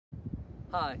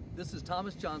Hi, this is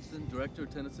Thomas Johnston, Director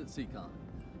of Tennis at Seacon.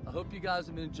 I hope you guys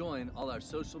have been enjoying all our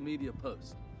social media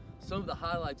posts. Some of the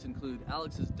highlights include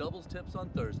Alex's doubles tips on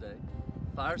Thursday,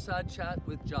 fireside chat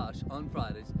with Josh on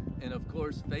Fridays, and of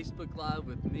course, Facebook Live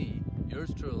with me,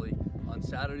 yours truly, on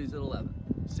Saturdays at 11.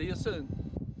 See you soon.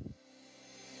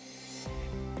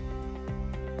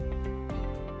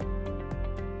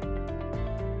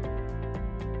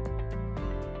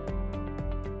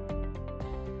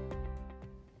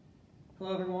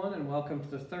 Hello everyone, and welcome to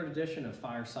the third edition of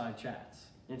Fireside Chats.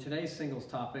 In today's singles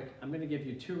topic, I'm going to give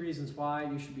you 2 reasons why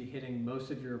you should be hitting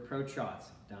most of your approach shots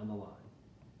down the line.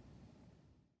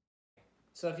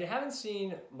 So if you haven't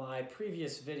seen my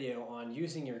previous video on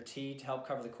using your tee to help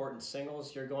cover the court in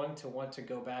singles, you're going to want to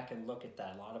go back and look at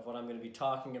that. A lot of what I'm going to be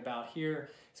talking about here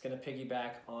is going to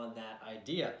piggyback on that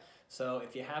idea. So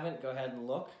if you haven't, go ahead and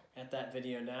look at that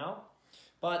video now.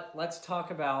 But let's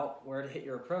talk about where to hit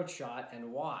your approach shot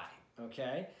and why.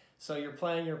 Okay, so you're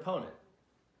playing your opponent.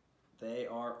 They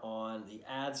are on the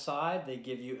ad side. They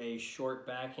give you a short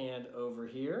backhand over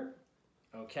here.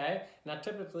 Okay, now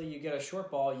typically you get a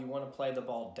short ball, you want to play the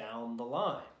ball down the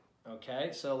line. Okay,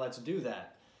 so let's do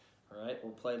that. All right,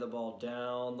 we'll play the ball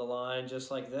down the line just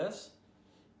like this.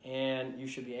 And you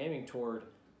should be aiming toward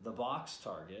the box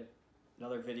target.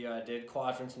 Another video I did,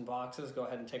 quadrants and boxes. Go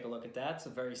ahead and take a look at that. It's a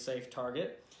very safe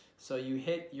target. So you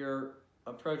hit your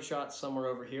approach shot somewhere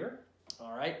over here.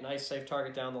 All right, nice safe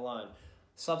target down the line.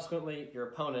 Subsequently, your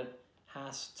opponent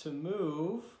has to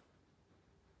move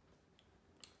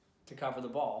to cover the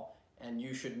ball, and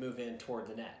you should move in toward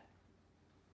the net.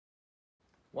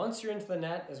 Once you're into the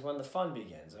net is when the fun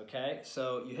begins, okay?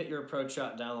 So you hit your approach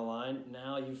shot down the line.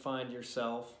 Now you find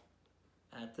yourself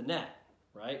at the net,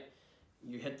 right?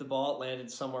 You hit the ball, it landed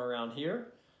somewhere around here.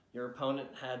 Your opponent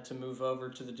had to move over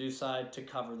to the deuce side to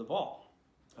cover the ball,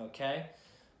 okay?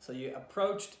 So you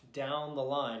approached down the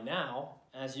line. Now,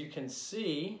 as you can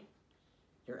see,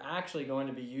 you're actually going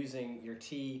to be using your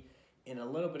tee in a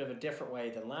little bit of a different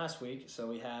way than last week. So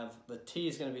we have the tee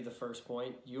is going to be the first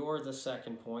point, you're the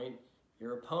second point,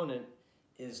 your opponent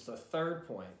is the third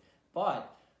point.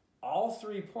 But all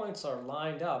 3 points are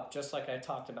lined up just like I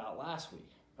talked about last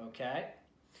week, okay?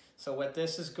 So what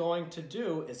this is going to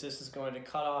do is this is going to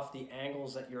cut off the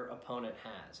angles that your opponent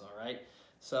has, all right?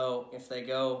 So if they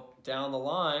go down the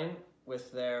line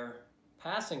with their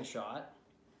passing shot,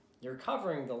 you're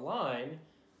covering the line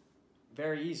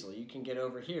very easily. You can get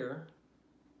over here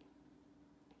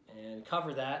and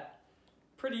cover that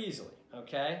pretty easily,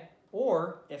 okay?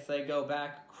 Or if they go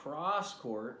back cross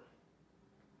court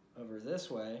over this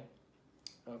way,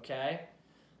 okay,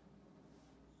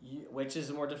 which is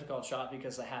a more difficult shot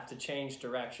because they have to change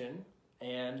direction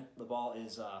and the ball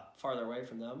is farther away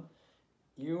from them,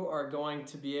 you are going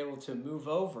to be able to move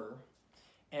over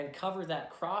and cover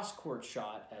that cross-court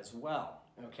shot as well,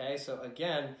 okay? So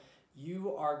again,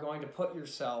 you are going to put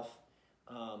yourself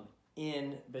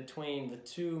in between the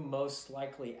 2 most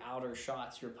likely outer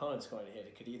shots your opponent's going to hit.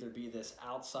 It could either be this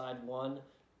outside one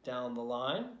down the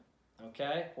line,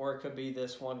 okay? Or it could be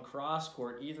this one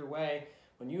cross-court. Either way,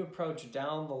 when you approach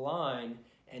down the line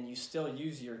and you still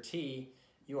use your tee,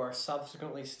 you are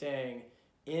subsequently staying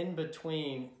in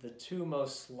between the 2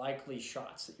 most likely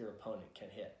shots that your opponent can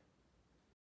hit.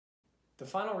 The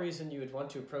final reason you would want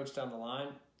to approach down the line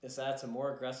is that it's a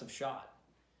more aggressive shot.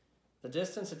 The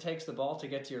distance it takes the ball to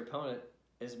get to your opponent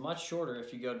is much shorter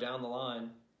if you go down the line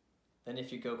than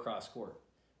if you go cross court.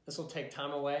 This will take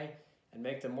time away and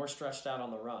make them more stretched out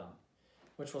on the run,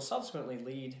 which will subsequently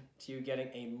lead to you getting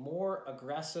a more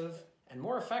aggressive and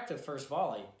more effective first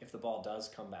volley if the ball does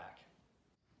come back.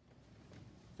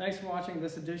 Thanks for watching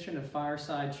this edition of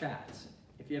Fireside Chats.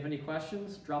 If you have any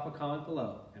questions, drop a comment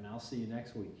below, and I'll see you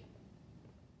next week.